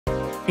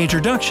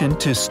Introduction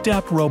to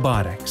Step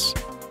Robotics.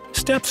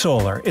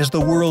 StepSolar is the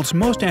world's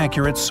most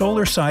accurate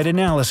solar site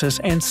analysis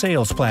and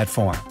sales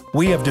platform.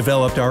 We have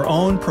developed our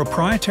own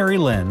proprietary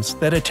lens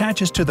that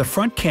attaches to the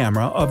front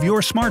camera of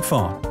your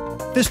smartphone.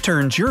 This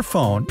turns your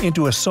phone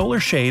into a solar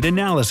shade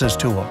analysis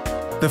tool.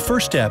 The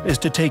first step is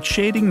to take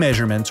shading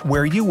measurements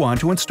where you want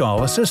to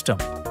install a system.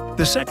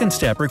 The second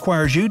step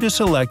requires you to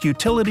select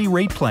utility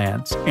rate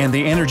plans and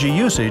the energy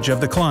usage of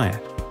the client.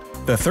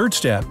 The third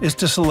step is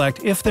to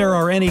select if there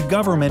are any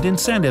government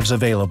incentives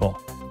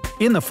available.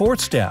 In the fourth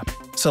step,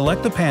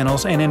 select the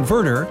panels and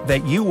inverter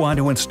that you want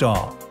to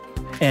install.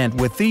 And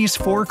with these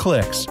 4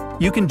 clicks,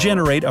 you can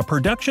generate a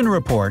production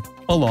report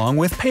along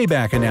with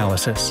payback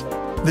analysis.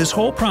 This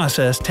whole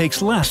process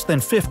takes less than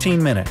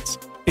 15 minutes.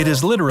 It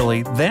is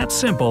literally that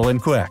simple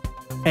and quick.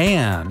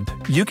 And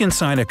you can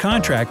sign a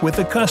contract with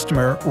the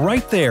customer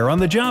right there on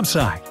the job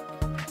site.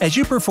 As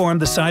you perform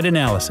the site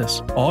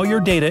analysis, all your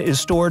data is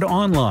stored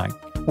online,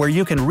 where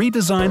you can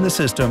redesign the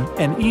system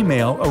and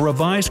email a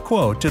revised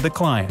quote to the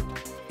client.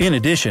 In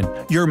addition,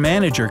 your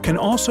manager can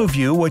also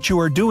view what you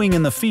are doing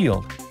in the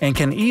field and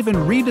can even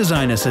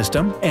redesign a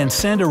system and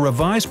send a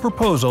revised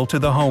proposal to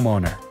the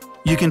homeowner.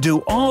 You can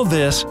do all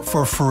this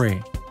for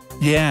free.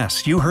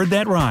 Yes, you heard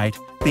that right.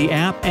 The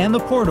app and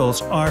the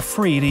portals are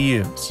free to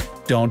use.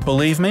 Don't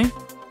believe me?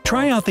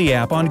 Try out the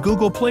app on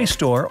Google Play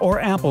Store or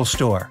Apple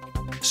Store.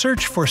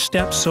 Search for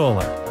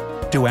StepSolar.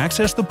 To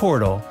access the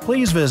portal,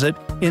 please visit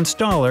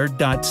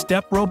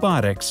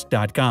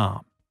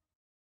installer.steprobotics.com.